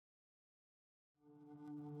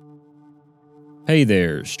Hey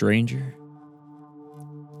there, stranger.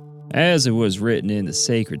 As it was written in the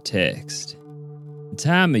sacred text, the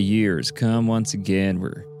time of year has come once again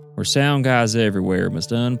where sound guys everywhere must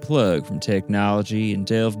unplug from technology and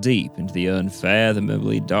delve deep into the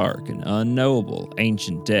unfathomably dark and unknowable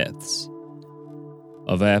ancient depths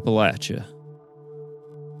of Appalachia.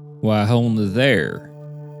 Why, only there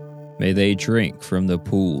may they drink from the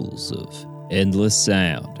pools of endless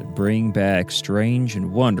sound and bring back strange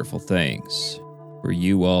and wonderful things for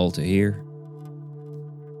you all to hear.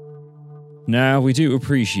 Now, we do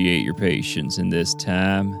appreciate your patience in this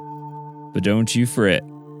time, but don't you fret.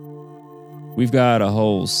 We've got a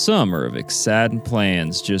whole summer of exciting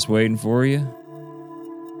plans just waiting for you.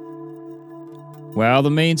 While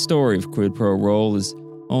the main story of Quid Pro Roll is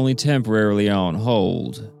only temporarily on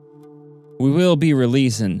hold, we will be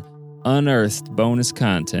releasing unearthed bonus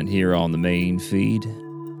content here on the main feed.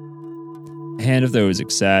 And if those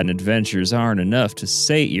exciting adventures aren't enough to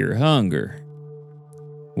sate your hunger,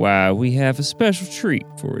 why, we have a special treat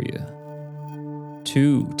for you.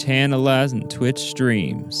 2 tantalizing Twitch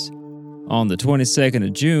streams on the 22nd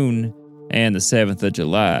of June and the 7th of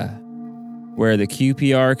July, where the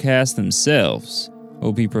QPR cast themselves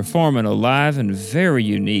will be performing a live and very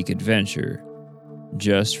unique adventure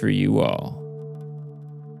just for you all.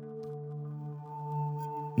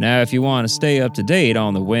 Now, if you want to stay up to date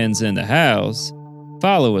on the wins in the house,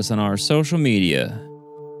 follow us on our social media.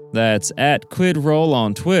 That's at QuidRoll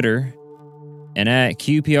on Twitter and at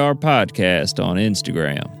QPR Podcast on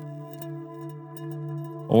Instagram.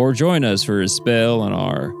 Or join us for a spell on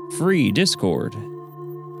our free Discord,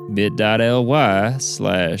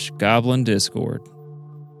 bit.ly/Goblin Discord.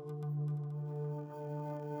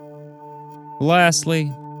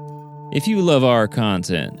 Lastly, if you love our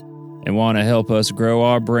content and want to help us grow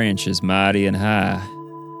our branches mighty and high,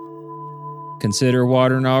 consider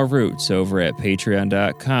watering our roots over at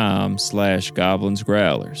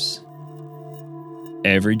patreon.com/goblinsgrowlers.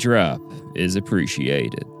 Every drop is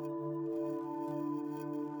appreciated.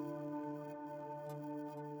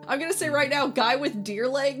 I'm gonna say right now, guy with deer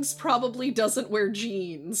legs probably doesn't wear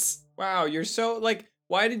jeans. Wow, you're so,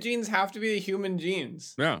 why do jeans have to be the human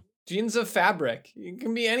jeans? Yeah. Jeans of fabric. It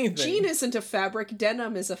can be anything. Jean isn't a fabric,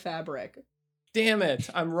 denim is a fabric. Damn it,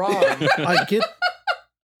 I'm wrong.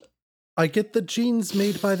 I get the jeans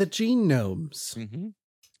made by the gene gnomes. Mm-hmm.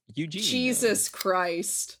 Eugene. Jesus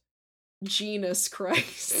Christ. Genus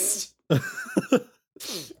Christ. All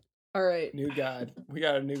right. New god. We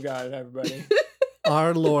got a new god, everybody.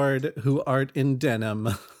 Our Lord, who art in denim.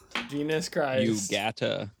 Jesus Christ. You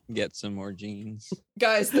gotta get some more jeans.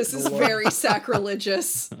 Guys, this is very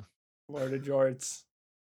sacrilegious. Lord of Jorts.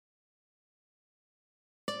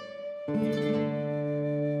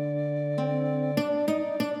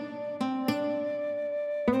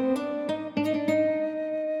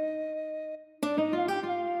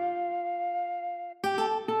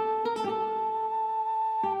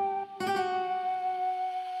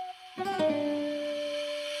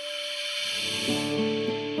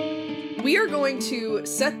 We are going to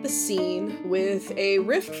set the scene with a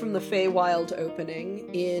rift from the Feywild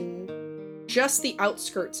opening in just the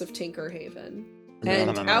outskirts of Tinkerhaven.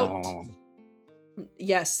 And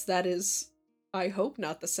yes, that is, I hope,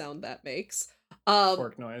 not the sound that makes.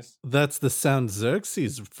 Fork noise. That's the sound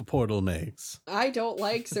Xerxes portal makes. I don't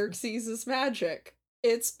like Xerxes' magic.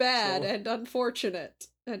 It's bad and unfortunate,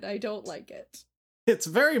 and I don't like it. It's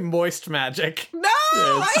very moist magic. No!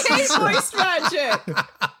 I hate moist magic!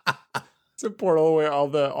 It's a portal where all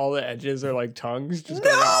the edges are like tongues. Just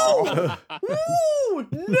No! Ooh,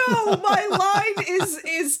 no! My line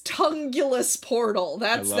is tongueless portal.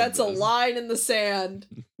 That's a line in the sand.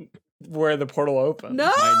 Where the portal opens.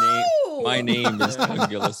 No! My name is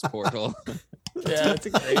Tongueless Portal. Yeah, it's a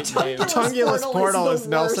great name. Tongueless Portal is the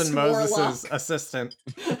Nelson worst Moses' warlock. assistant.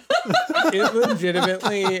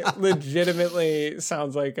 It legitimately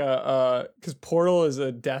sounds like because Portal is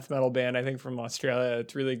a death metal band, I think, from Australia.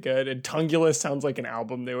 It's really good. And Tungulus sounds like an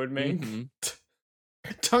album they would make. Mm-hmm.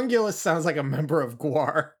 Tungulus sounds like a member of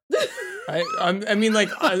Gwar. I mean,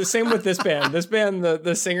 the same with this band. This band,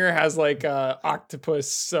 the singer has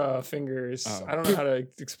octopus fingers. Oh. I don't know how to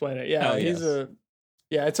explain it. Yeah, Yes.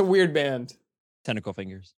 it's a weird band. Tentacle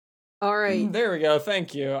fingers. All right. There we go.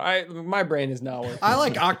 Thank you. My brain is not working. I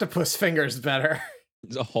like octopus fingers better.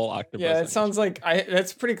 It's a whole octopus. Yeah, it sounds like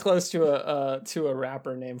that's pretty close to a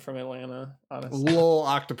rapper name from Atlanta, honestly. Lol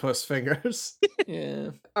octopus fingers. Yeah.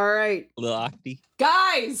 All right. Little octy.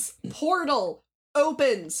 Guys, portal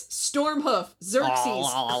opens. Stormhoof, Xerxes,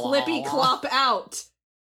 Clippy Clop out.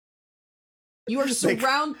 You are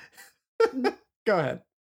surrounded. Go ahead.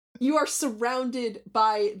 You are surrounded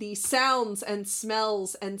by the sounds and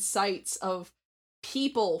smells and sights of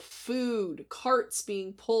people, food, carts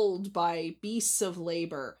being pulled by beasts of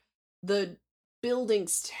labor. The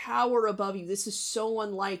buildings tower above you. This is so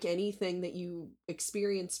unlike anything that you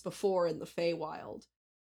experienced before in the Feywild.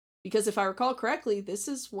 Because if I recall correctly, this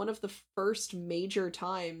is one of the first major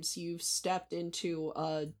times you've stepped into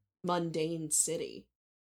a mundane city.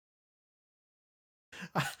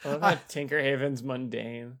 I love how Tinkerhaven's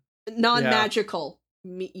mundane. Non-magical.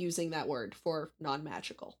 Using that word for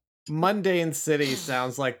non-magical. Mundane City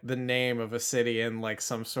sounds like the name of a city in like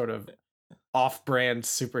some sort of off-brand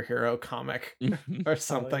superhero comic or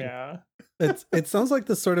something. Oh, yeah. It sounds like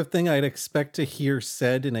the sort of thing I'd expect to hear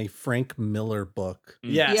said in a Frank Miller book.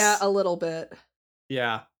 Yes. Yeah, a little bit.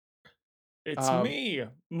 Yeah. It's me,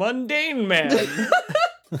 Mundane Man.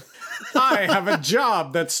 I have a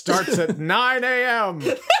job that starts at 9 a.m.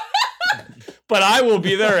 But I will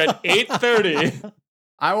be there at 8:30.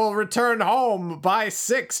 I will return home by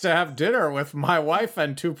 6 to have dinner with my wife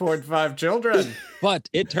and 2.5 children. But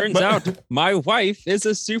it turns out my wife is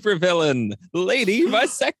a supervillain. Lady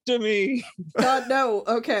vasectomy. God, no.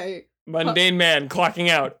 Okay. Mundane Man clocking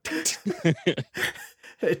out.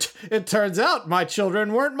 It turns out my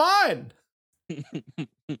children weren't mine.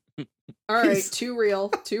 All right, too real.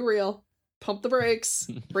 Pump the brakes.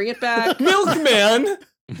 Bring it back. Milkman.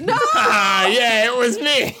 No! Yeah, it was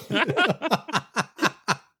me.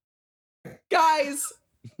 Guys,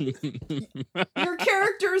 your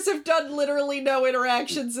characters have done literally no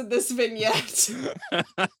interactions in this vignette.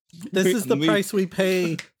 This is the price we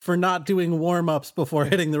pay for not doing warm-ups before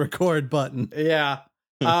hitting the record button. Yeah.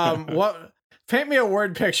 What? Paint me a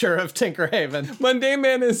word picture of Tinkerhaven. Mundane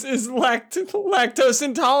Man is lactose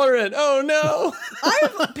intolerant. Oh no.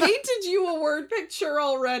 I've painted you a word picture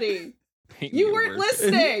already. You weren't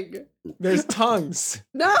listening. There's tongues.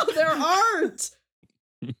 No, there aren't.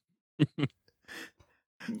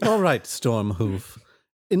 All right, Stormhoof.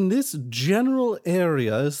 In this general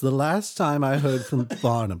area is the last time I heard from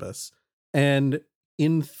Barnabas. And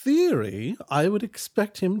in theory, I would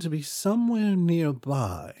expect him to be somewhere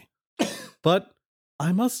nearby. But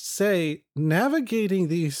I must say, navigating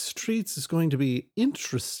these streets is going to be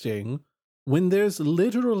interesting when there's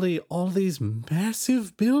literally all these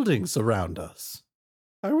massive buildings around us.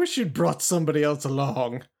 I wish you'd brought somebody else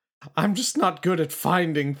along. I'm just not good at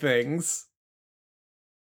finding things.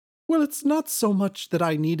 Well, it's not so much that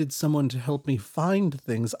I needed someone to help me find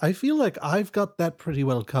things. I feel like I've got that pretty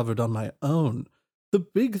well covered on my own. The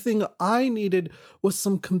big thing I needed was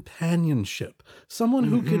some companionship. Someone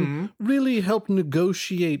who can really help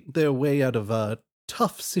negotiate their way out of a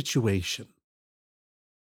tough situation.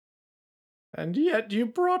 And yet you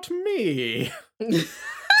brought me.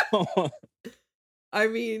 I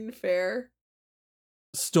mean, fair.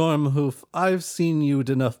 Stormhoof, I've seen you at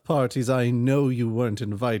enough parties I know you weren't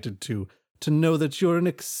invited to know that you're an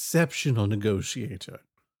exceptional negotiator.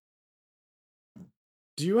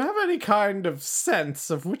 Do you have any kind of sense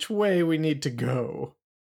of which way we need to go?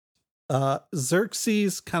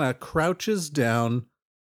 Xerxes kind of crouches down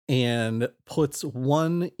and puts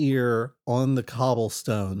one ear on the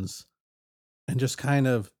cobblestones and just kind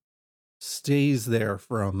of stays there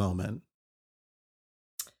for a moment.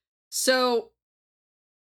 So,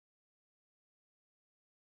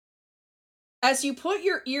 as you put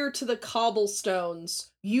your ear to the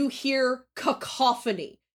cobblestones, you hear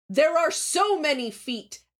cacophony. There are so many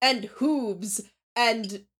feet and hooves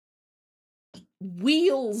and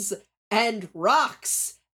wheels and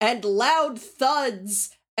rocks and loud thuds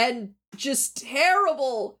and just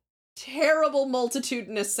terrible, terrible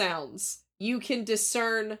multitudinous sounds. You can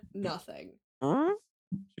discern nothing.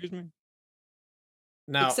 Excuse me.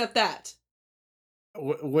 Now, Except that.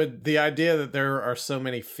 would the idea that there are so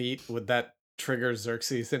many feet, would that trigger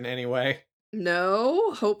Xerxes in any way?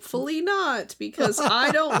 No, hopefully not, because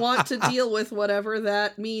I don't want to deal with whatever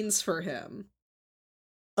that means for him.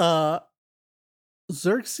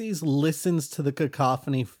 Xerxes listens to the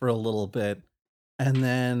cacophony for a little bit and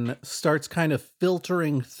then starts kind of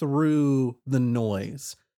filtering through the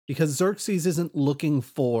noise, because Xerxes isn't looking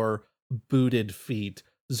for booted feet.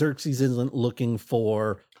 Xerxes isn't looking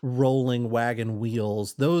for rolling wagon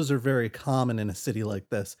wheels. Those are very common in a city like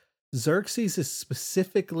this. Xerxes is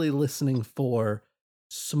specifically listening for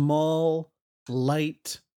small,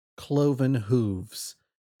 light, cloven hooves.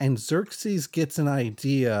 And Xerxes gets an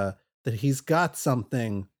idea that he's got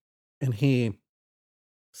something, and he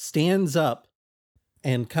stands up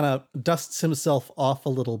and kind of dusts himself off a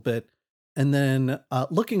little bit, and then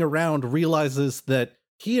looking around realizes that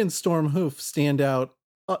he and Stormhoof stand out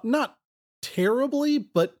not terribly,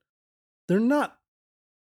 but they're not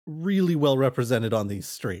really well represented on these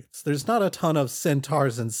streets. There's not a ton of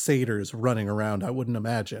centaurs and satyrs running around, I wouldn't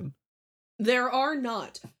imagine. There are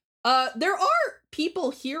not. There are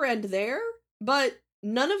people here and there, but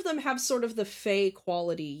none of them have sort of the fey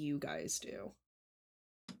quality you guys do.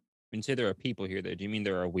 When you say there are people here, do you mean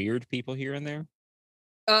there are weird people here and there?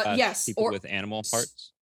 Yes. People with animal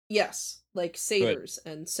parts? Yes, like satyrs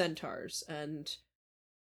and centaurs, and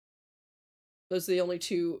those are the only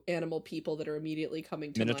two animal people that are immediately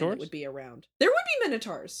coming to mind that would be around. There would be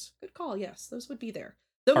minotaurs. Good call, yes, those would be there.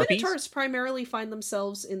 Though Harpies? minotaurs primarily find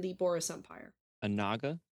themselves in the Boris Empire. A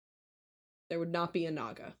naga? There would not be a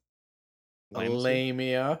naga. A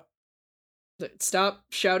lamia. Stop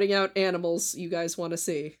shouting out animals you guys want to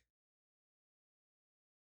see.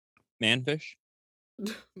 Manfish?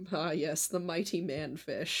 Ah, yes, the mighty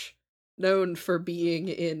manfish. Known for being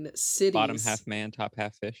in cities. Bottom half man, top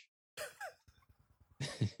half fish.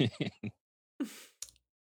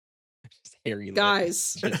 Just hairy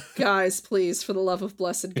guys, guys, please, for the love of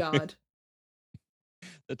blessed God.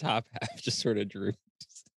 The top half just sort of droops.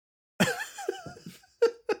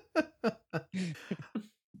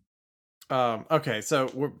 Okay,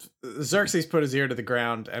 so Xerxes put his ear to the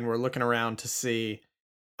ground, and we're looking around to see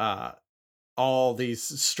all these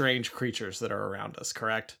strange creatures that are around us,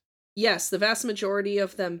 correct? Yes, the vast majority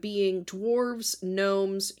of them being dwarves,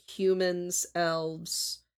 gnomes, humans,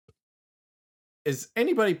 elves. Is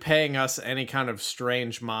anybody paying us any kind of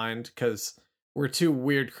strange mind? Because we're two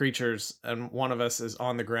weird creatures, and one of us is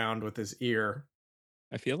on the ground with his ear.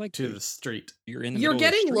 I feel like to the street. You're in the You're middle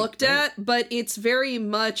of the getting street, looked right? at, but it's very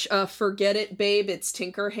much a forget it, babe, it's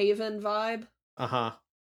Tinkerhaven vibe. Uh-huh.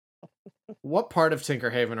 What part of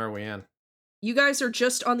Tinkerhaven are we in? You guys are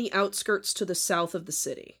just on the outskirts to the south of the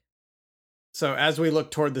city. So as we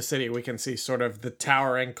look toward the city, we can see sort of the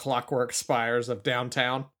towering clockwork spires of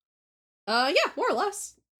downtown. Yeah, more or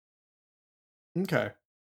less. Okay.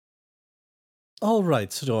 All right,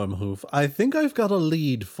 Stormhoof, I think I've got a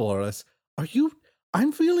lead for us.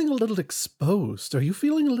 I'm feeling a little exposed. Are you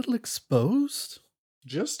feeling a little exposed?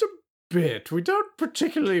 Just a bit. We don't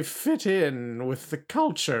particularly fit in with the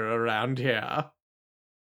culture around here.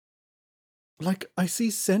 Like, I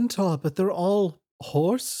see centaur, but they're all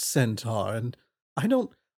horse centaur, and I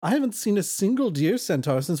haven't seen a single deer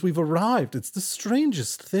centaur since we've arrived. It's the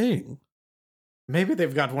strangest thing. Maybe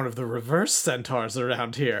they've got one of the reverse centaurs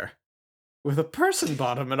around here. With a person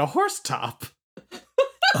bottom and a horse top.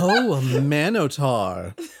 Oh, a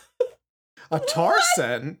manotaur. A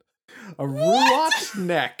Tarsen. A Ruat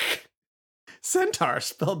neck. Centaur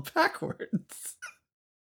spelled backwards.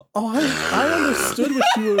 Oh, I understood what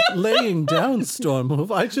you were laying down,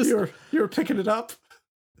 Stormhoof. I just... You were picking it up?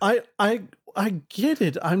 I get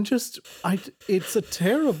it. It's a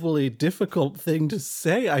terribly difficult thing to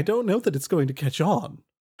say. I don't know that it's going to catch on.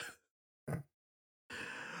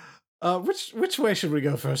 Which way should we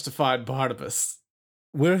go first to find Barnabas?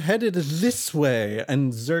 We're headed this way,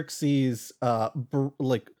 and Xerxes,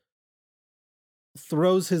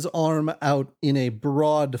 throws his arm out in a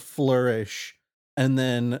broad flourish, and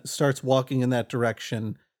then starts walking in that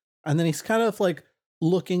direction. And then he's kind of like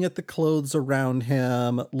looking at the clothes around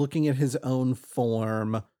him, looking at his own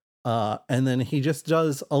form, and then he just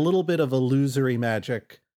does a little bit of illusory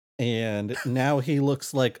magic, and now he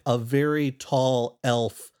looks like a very tall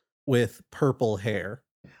elf with purple hair.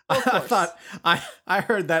 I thought I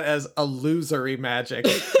heard that as illusory magic.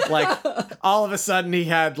 Like all of a sudden he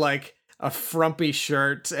had like a frumpy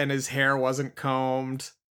shirt and his hair wasn't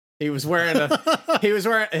combed. He was wearing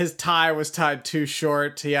his tie was tied too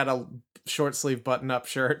short. He had a short sleeve button up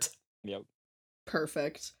shirt. Yep.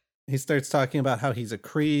 Perfect. He starts talking about how he's a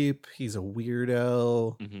creep, he's a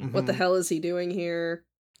weirdo. Mm-hmm. What the hell is he doing here?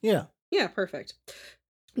 Yeah. Yeah, perfect.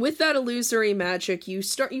 With that illusory magic, you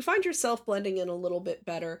find yourself blending in a little bit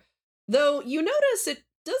better. Though you notice it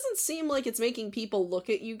doesn't seem like it's making people look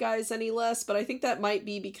at you guys any less, but I think that might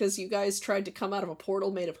be because you guys tried to come out of a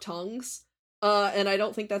portal made of tongues. And I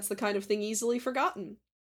don't think that's the kind of thing easily forgotten.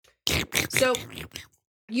 So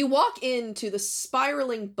you walk into the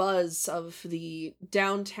spiraling buzz of the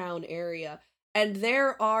downtown area, and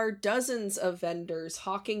there are dozens of vendors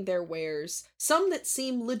hawking their wares, some that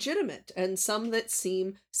seem legitimate and some that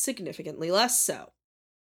seem significantly less so.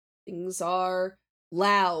 Things are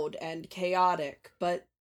loud and chaotic, but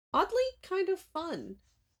oddly kind of fun.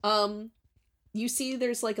 You see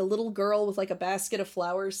there's like a little girl with like a basket of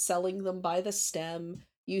flowers selling them by the stem.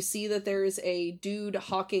 You see that there's a dude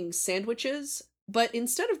hawking sandwiches, but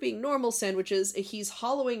instead of being normal sandwiches, he's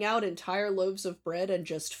hollowing out entire loaves of bread and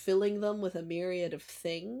just filling them with a myriad of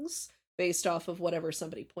things based off of whatever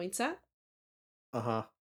somebody points at. Uh-huh.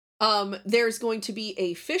 There's going to be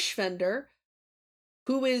a fish vendor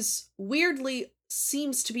who is weirdly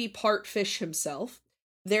seems to be part fish himself.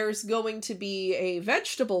 There's going to be a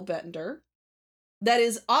vegetable vendor that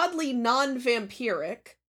is oddly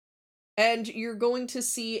non-vampiric. And you're going to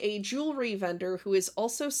see a jewelry vendor who is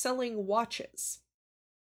also selling watches.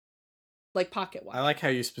 Like pocket watches. I like how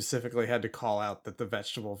you specifically had to call out that the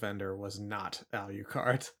vegetable vendor was not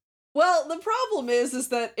Alucard. Well, the problem is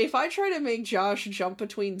that if I try to make Josh jump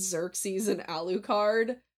between Xerxes and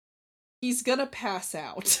Alucard, he's gonna pass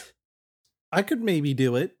out. I could maybe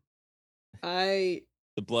do it. The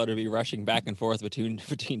blood would be rushing back and forth between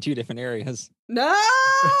two different areas. No!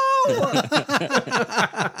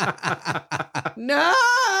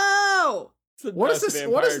 No! It's the What is best this-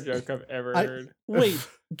 vampire what is- joke I've ever heard. Wait,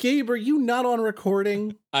 Gabe, are you not on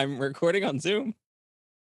recording? I'm recording on Zoom.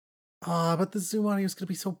 But the Zoom audio is going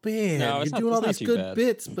to be so bad. No, it's you're not- doing it's all not these too good bad.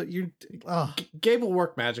 bits, but you're... Gabe will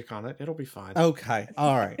work magic on it. It'll be fine. Okay,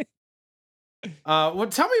 all right. Well,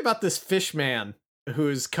 tell me about this fish man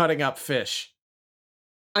who's cutting up fish.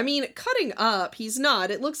 I mean, cutting up, he's not.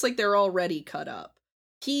 It looks like they're already cut up.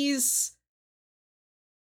 He's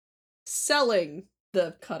selling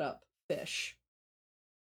the cut up fish.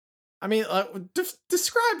 I mean,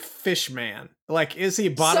 describe fish man. Like, is he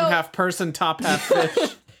bottom So- half person, top half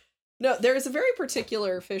fish? No, there's a very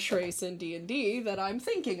particular fish race in D&D that I'm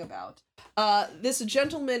thinking about. This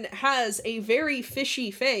gentleman has a very fishy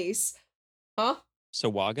face. Huh?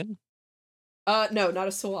 Sawagan? No, not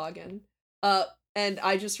a Sawagan. And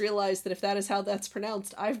I just realized that if that is how that's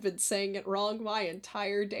pronounced, I've been saying it wrong my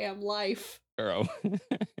entire damn life. Arrow.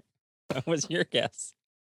 What was your guess?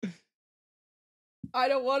 I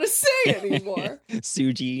don't want to say anymore.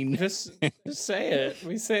 Sujin. Just say it.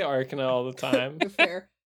 We say Arcana all the time. Fair.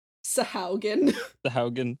 Sahaugen. The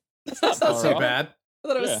Haugen. That's not All so right. bad. I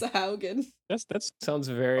thought it was Yeah. Sahaugen. That's Sounds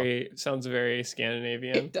very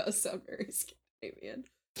Scandinavian. It does sound very Scandinavian.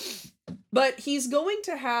 But he's going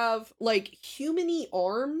to have, like, human-y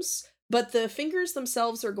arms, but the fingers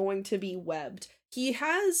themselves are going to be webbed. He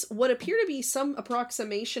has what appear to be some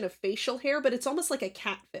approximation of facial hair, but it's almost like a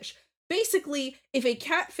catfish. Basically, if a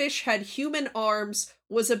catfish had human arms,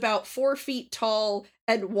 was about 4 feet tall,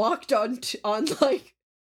 and walked on like,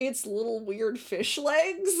 its little weird fish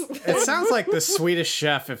legs. It sounds like the Swedish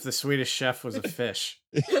Chef if the Swedish Chef was a fish.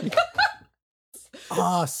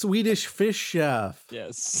 Swedish fish chef.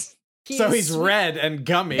 yes. So he's sweet- red and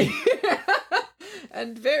gummy.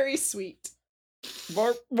 and very sweet.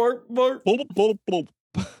 Bark, bark, bark. Blub,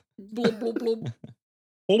 blub, blub.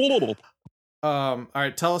 All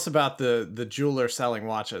right, tell us about the jeweler selling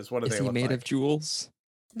watches. What do Is they he look made like? of jewels?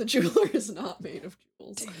 The jeweler is not made of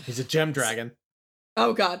jewels. He's a gem dragon.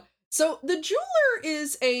 Oh god. So the jeweler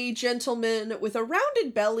is a gentleman with a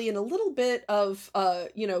rounded belly and a little bit of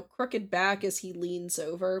crooked back as he leans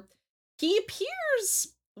over. He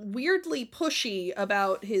appears weirdly pushy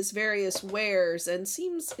about his various wares and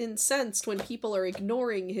seems incensed when people are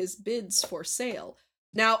ignoring his bids for sale.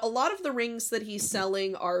 Now, a lot of the rings that he's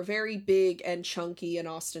selling are very big and chunky and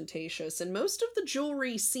ostentatious, and most of the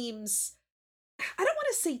jewelry seems, I don't want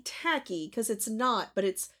to say tacky, because it's not, but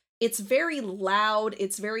it's very loud,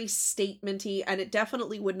 it's very statementy, and it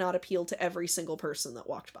definitely would not appeal to every single person that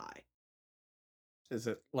walked by. Is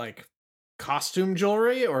it like costume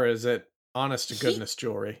jewelry or is it honest to goodness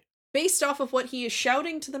jewelry? Based off of what he is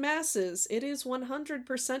shouting to the masses, it is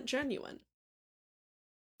 100% genuine.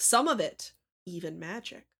 Some of it, even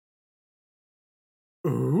magic.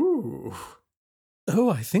 Ooh. Oh,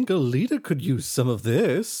 I think Alita could use some of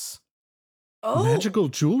this. Oh, Magical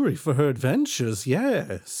jewelry for her adventures,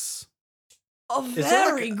 yes. a there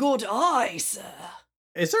very like a- good eye, sir.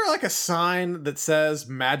 Is there like a sign that says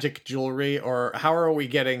magic jewelry, or how are we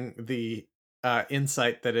getting the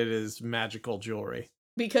insight that it is magical jewelry?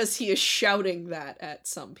 Because he is shouting that at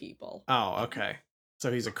some people. Oh, okay.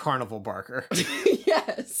 So he's a carnival barker.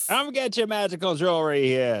 Yes. I'm get you magical jewelry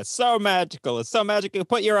here. So magical. It's so magical.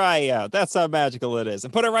 Put your eye out. That's how magical it is.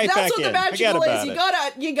 And put it right back That's what in. the Forget magical about is.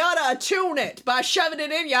 it. You gotta attune it by shoving it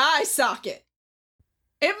in your eye socket.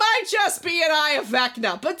 It might just be an eye of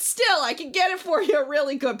Vecna, but still, I can get it for you a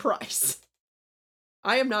really good price.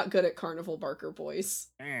 I am not good at carnival barker voice.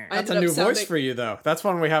 I That's ended a up new voice sounding- for you, though. That's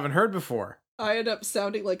one we haven't heard before. I end up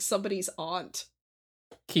sounding like somebody's aunt.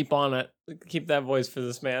 Keep on it. Keep that voice for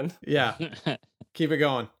this man. Yeah, keep it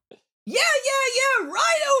going. Yeah,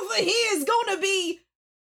 right over here is gonna be...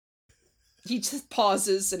 He just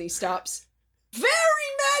pauses and he stops. Very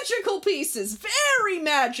magical pieces, very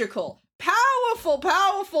magical.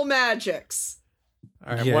 Powerful magics.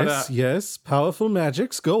 All right, yes, what, yes, powerful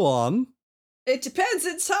magics, go on. It depends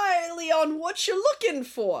entirely on what you're looking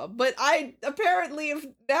for, but I apparently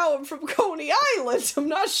now I'm from Coney Island. I'm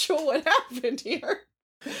not sure what happened here.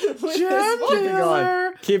 With this Keep it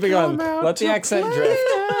going. Keep it going. Let the accent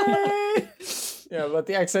drift. Yeah, let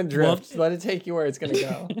the accent drift. Let it take you where it's going to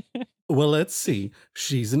go. Well, let's see.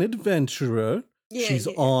 She's an adventurer. Yeah, She's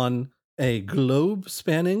yeah. on a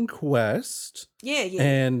globe-spanning quest. Yeah, yeah.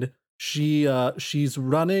 And she's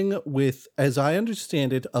running with, as I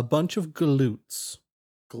understand it, a bunch of galoots.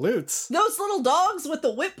 Glutes. Those little dogs with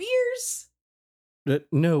the whip ears?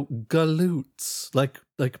 No, galoots. Like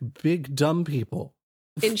big dumb people.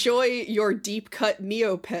 Enjoy your deep cut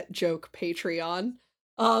Neopet joke, Patreon.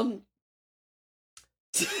 I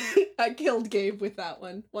killed Gabe with that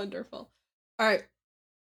one. Wonderful. All right.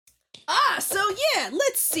 So yeah,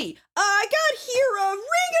 let's see. I got here a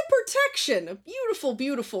ring of protection. A beautiful,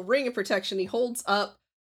 beautiful ring of protection. He holds up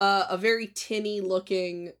a very tinny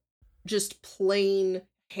looking, just plain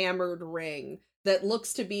hammered ring that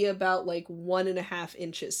looks to be about like 1.5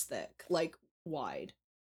 inches thick, like wide.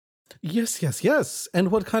 Yes.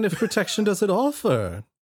 And what kind of protection does it offer?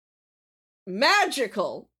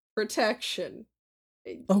 Magical protection.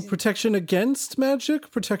 Oh, protection against magic?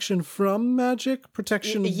 Protection from magic?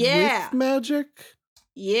 Protection with magic?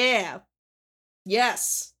 Yeah.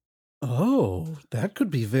 Yes. Oh, that could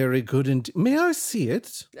be very good indeed. May I see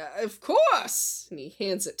it? Of course. And he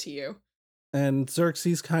hands it to you. And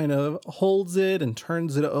Xerxes kind of holds it and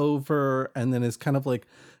turns it over and then is kind of like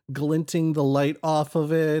glinting the light off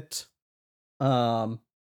of it. I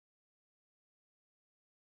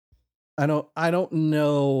don't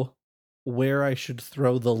know where I should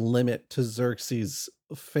throw the limit to Xerxes'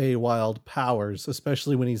 Feywild powers,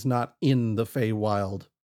 especially when he's not in the Feywild.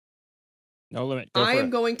 No limit. I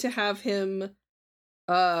am going to have him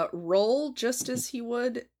roll just as he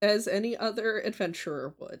would as any other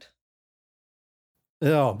adventurer would.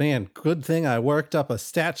 Oh man, good thing I worked up a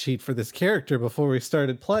stat sheet for this character before we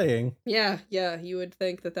started playing. Yeah, you would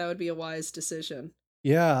think that would be a wise decision.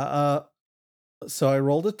 Yeah, so I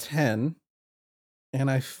rolled a 10, and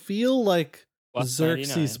I feel like Plus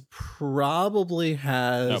Xerxes 99. probably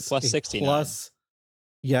has plus a 69.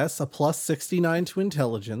 Yes, a plus 69 to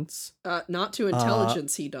intelligence. Not to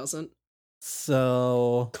intelligence, he doesn't.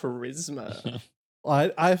 So Charisma.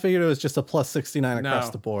 I figured it was just a plus 69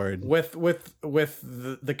 across the board. With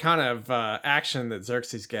the kind of action that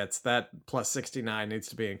Xerxes gets, that plus 69 needs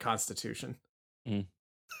to be in Constitution.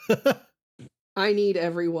 I need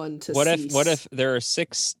everyone to What cease. if there are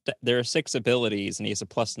six abilities and he has a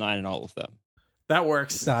plus 9 in all of them? That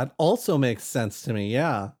works. That also makes sense to me,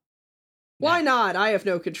 yeah. Why not? I have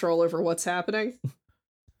no control over what's happening.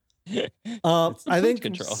 I think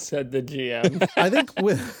control. Said the GM. I think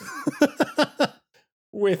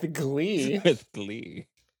With glee. With glee.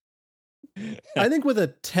 I think with a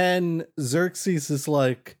 10, Xerxes is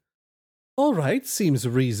like, all right, seems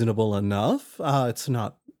reasonable enough. It's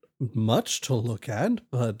not much to look at,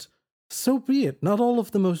 but so be it. Not all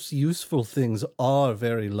of the most useful things are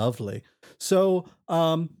very lovely. So,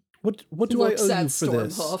 what do I owe you for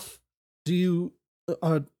this? Do you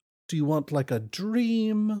want like a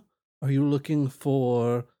dream? Are you looking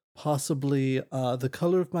for possibly the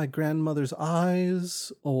color of my grandmother's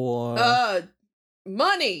eyes, or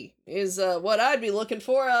money is what I'd be looking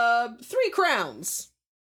for. 3 crowns.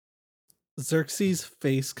 Xerxes'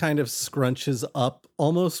 face kind of scrunches up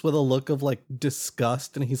almost with a look of like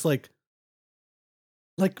disgust, and he's like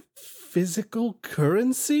physical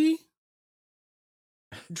currency?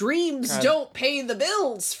 Dreams God. don't pay the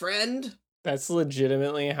bills, friend. That's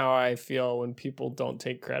legitimately how I feel when people don't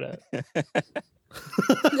take credit.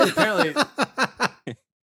 Apparently,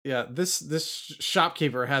 yeah, this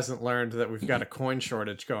shopkeeper hasn't learned that we've got a coin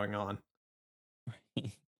shortage going on.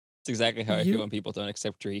 It's exactly how I feel when people don't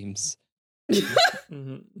accept dreams.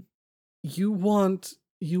 Mm-hmm. You want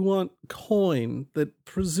coin that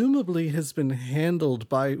presumably has been handled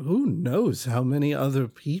by who knows how many other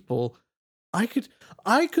people. I could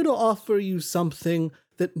offer you something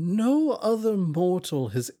that no other mortal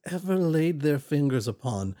has ever laid their fingers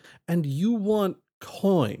upon, and you want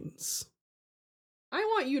coins. I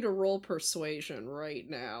want you to roll persuasion right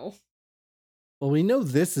now. Well, we know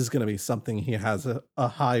this is going to be something he has a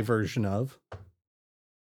high version of.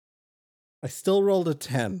 I still rolled a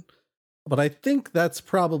 10, but I think that's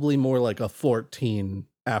probably more like a 14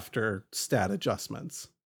 after stat adjustments.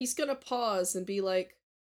 He's gonna pause and be like,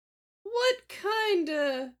 What kind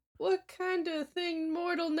of thing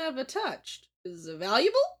mortal never touched? Is it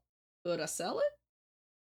valuable? Would I sell it?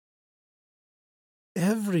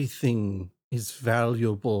 Everything is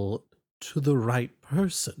valuable to the right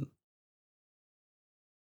person.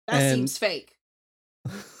 That seems fake.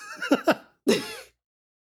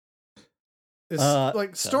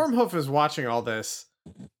 Stormhoof is watching all this.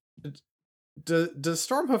 Does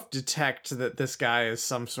Stormhoof detect that this guy is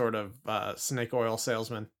some sort of snake oil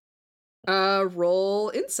salesman?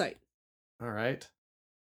 Roll insight. All right.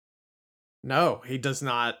 No, he does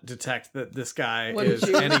not detect that this guy What is did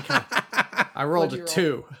you- any kind. I rolled a What'd you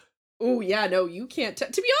 2. Oh yeah, no, you can't.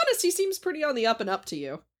 To be honest, he seems pretty on the up and up to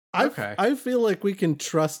you. Okay. I feel like we can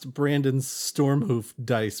trust Brandon's Stormhoof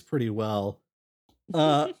dice pretty well.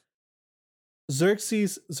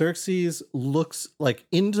 Xerxes looks like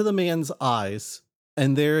into the man's eyes,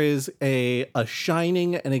 and there is a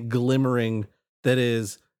shining and a glimmering that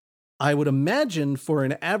is, I would imagine, for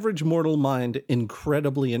an average mortal mind,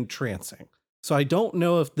 incredibly entrancing. So I don't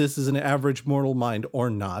know if this is an average mortal mind or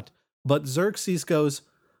not, but Xerxes goes,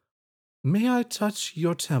 "May I touch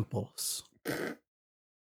your temples?"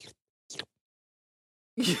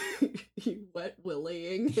 You wet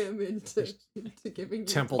willying him into giving you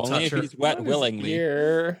Temple Only toucher. if he's wet What is willingly.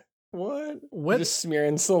 here? What? Just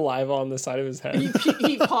smearing saliva on the side of his head.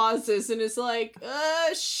 He pauses and is like,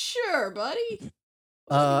 sure, buddy.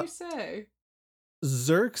 What do you say?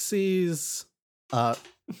 Xerxes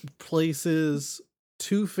places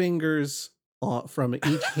 2 fingers from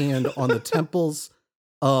each hand on the temples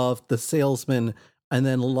of the salesman and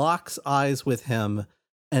then locks eyes with him.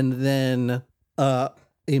 And then a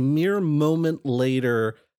mere moment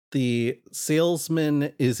later, the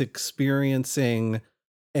salesman is experiencing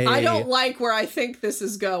I don't like where I think this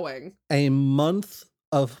is going. a month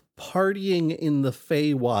of partying in the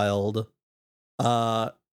Feywild,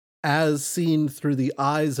 as seen through the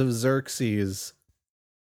eyes of Xerxes,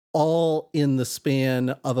 all in the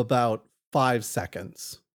span of about 5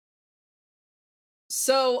 seconds.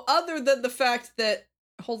 So, other than the fact that,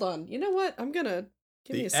 hold on, you know what? I'm gonna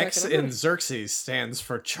give me The a second. X I'm in gonna- Xerxes stands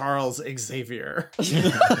for Charles Xavier.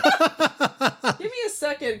 Give me a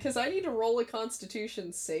second, because I need to roll a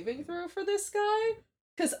Constitution saving throw for this guy.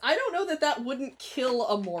 Because I don't know that wouldn't kill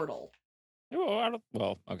a mortal.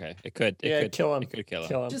 Well, okay. It could. It Yeah, could kill him. It could kill him.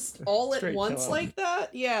 Kill him. Just all at Straight once kill him. like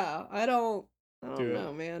that? Yeah, I don't Do it.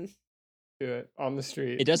 know, man. Do it on the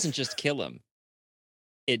street. It doesn't just kill him.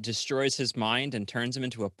 It destroys his mind and turns him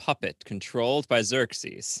into a puppet controlled by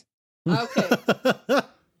Xerxes. Okay.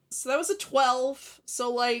 So that was a 12.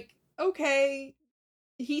 So, like, okay,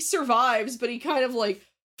 he survives, but he kind of, like,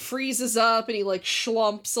 freezes up and he, like,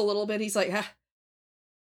 schlumps a little bit. He's like,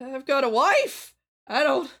 I've got a wife. I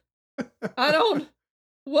don't,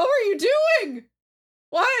 what were you doing?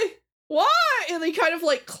 Why? And he kind of,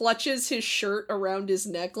 like, clutches his shirt around his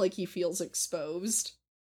neck like he feels exposed.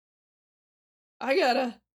 I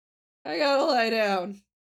gotta lie down.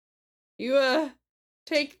 You,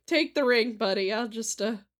 take the ring, buddy. I'll just,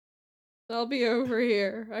 I'll be over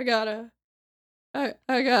here. I gotta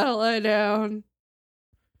lie down.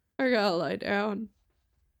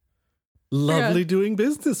 Lovely doing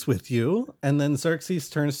business with you. And then Xerxes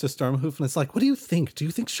turns to Stormhoof and is like, "What do you think? Do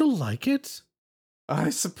you think she'll like it?" I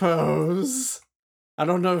suppose. I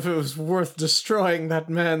don't know if it was worth destroying that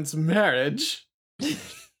man's marriage.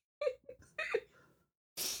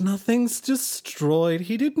 Nothing's destroyed.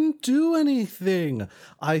 He didn't do anything.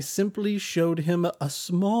 I simply showed him a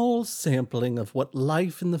small sampling of what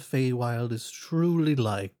life in the Feywild is truly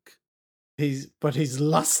like. But he's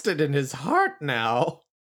lusted in his heart now.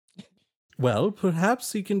 Well,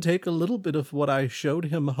 perhaps he can take a little bit of what I showed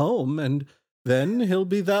him home, and then he'll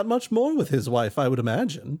be that much more with his wife, I would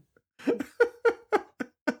imagine.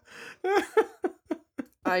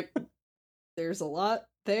 There's a lot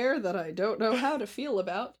there that I don't know how to feel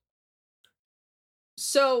about.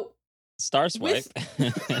 So, Star swipe.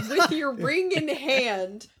 with your ring in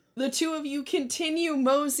hand, the two of you continue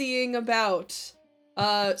moseying about,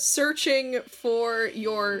 searching for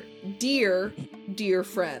your dear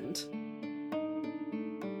friend.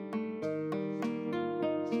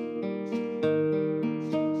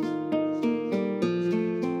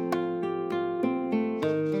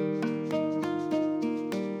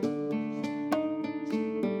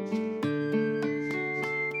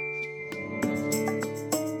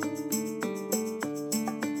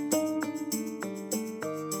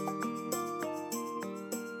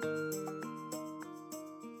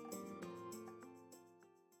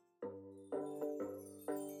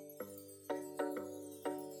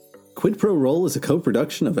 Quid Pro Roll is a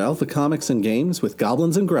co-production of Alpha Comics and Games with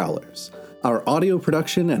Goblins and Growlers. Our audio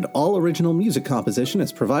production and all original music composition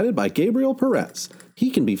is provided by Gabriel Perez. He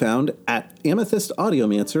can be found at Amethyst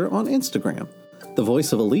Audiomancer on Instagram. The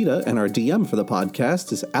voice of Alita and our DM for the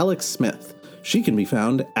podcast is Alex Smith. She can be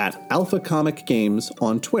found at Alpha Comic Games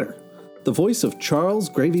on Twitter. The voice of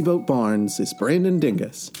Charles Gravyboat Barnes is Brandon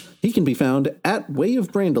Dingus. He can be found at Way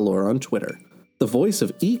of Brandalore on Twitter. The voice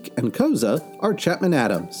of Eek and Koza are Chapman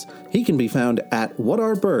Adams. He can be found at What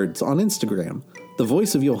Are Birds on Instagram. The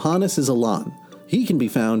voice of Johannes is Alan. He can be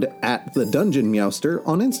found at The Dungeon Meowster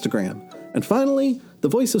on Instagram. And finally, the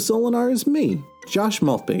voice of Solinar is me, Josh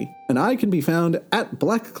Maltby, and I can be found at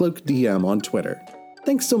Black Cloak DM on Twitter.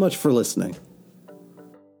 Thanks so much for listening.